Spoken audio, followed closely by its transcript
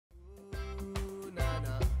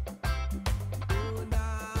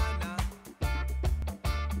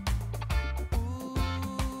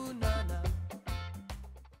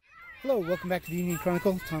Hello, welcome back to the Union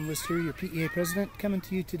Chronicle. Tom List here, your PEA president, coming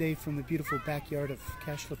to you today from the beautiful backyard of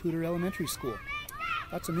Cache La Poudre Elementary School.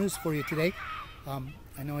 Lots of news for you today.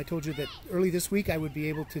 I know I told you that early this week I would be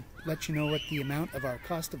able to let you know what the amount of our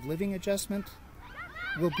cost of living adjustment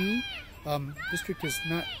will be. District is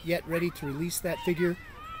not yet ready to release that figure.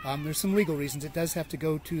 There's some legal reasons. It does have to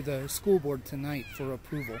go to the school board tonight for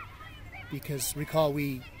approval, because recall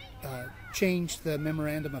we changed the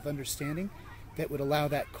memorandum of understanding that would allow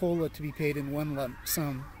that COLA to be paid in one lump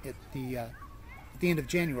sum at the end of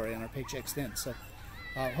January on our paychecks then. So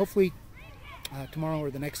hopefully tomorrow or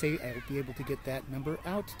the next day I'll be able to get that number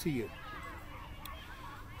out to you.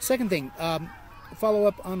 Second thing, follow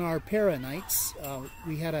up on our para nights.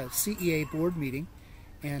 We had a CEA board meeting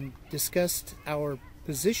and discussed our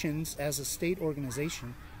positions as a state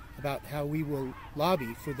organization about how we will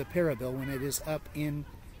lobby for the para bill when it is up in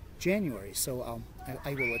January. So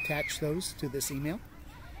I will attach those to this email.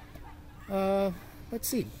 Let's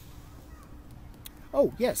see.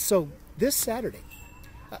 Oh yes, so this Saturday,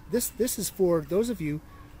 this is for those of you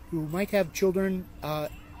who might have children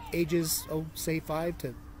ages, say 5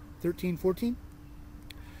 to 13, 14.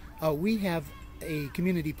 We have a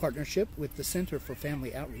community partnership with the Center for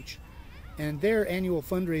Family Outreach, and their annual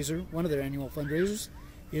fundraiser, one of their annual fundraisers,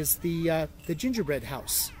 is the gingerbread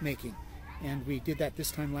house making. And we did that this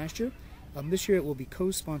time last year. This year it will be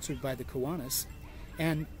co-sponsored by the Kiwanis.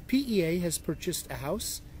 And PEA has purchased a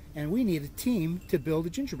house, and we need a team to build a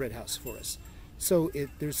gingerbread house for us. So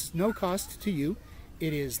there's no cost to you.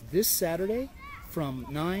 It is this Saturday from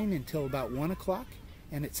 9 until about 1 o'clock,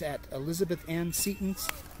 and it's at Elizabeth Ann Seaton's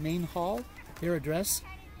main hall. Their address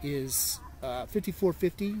is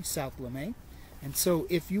 5450 South LeMay. And so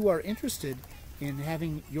if you are interested in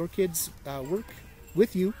having your kids work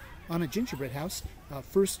with you on a gingerbread house,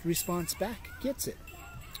 First Response Back gets it.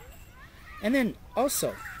 And then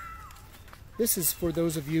also, this is for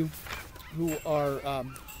those of you who are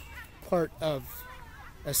part of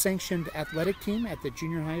a sanctioned athletic team at the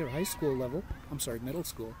junior high or high school level. I'm sorry, middle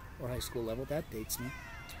school or high school level. That dates me.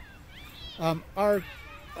 Our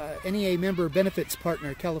NEA member benefits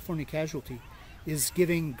partner, California Casualty, is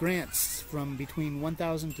giving grants from between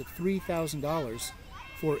 $1,000 to $3,000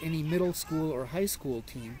 for any middle school or high school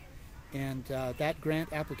team. And that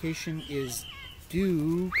grant application is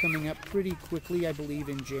due coming up pretty quickly, I believe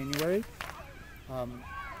in January.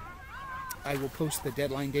 I will post the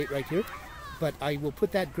deadline date right here, but I will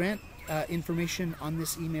put that grant information on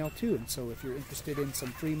this email too. And so if you're interested in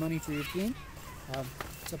some free money for your team,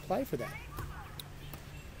 let's apply for that.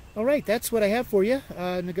 All right, that's what I have for you.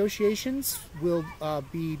 Negotiations will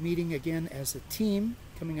be meeting again as a team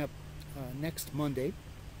coming up next Monday.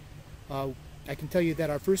 I can tell you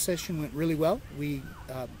that our first session went really well.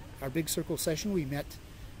 Our big circle session, we met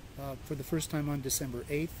for the first time on December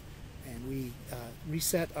 8th, and we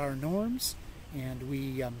reset our norms, and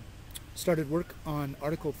we started work on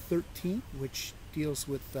Article 13, which deals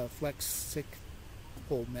with the flex sick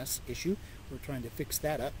whole mess issue. We're trying to fix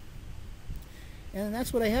that up. And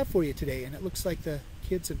that's what I have for you today, and it looks like the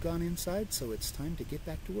kids have gone inside, so it's time to get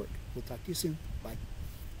back to work. We'll talk to you soon. Bye.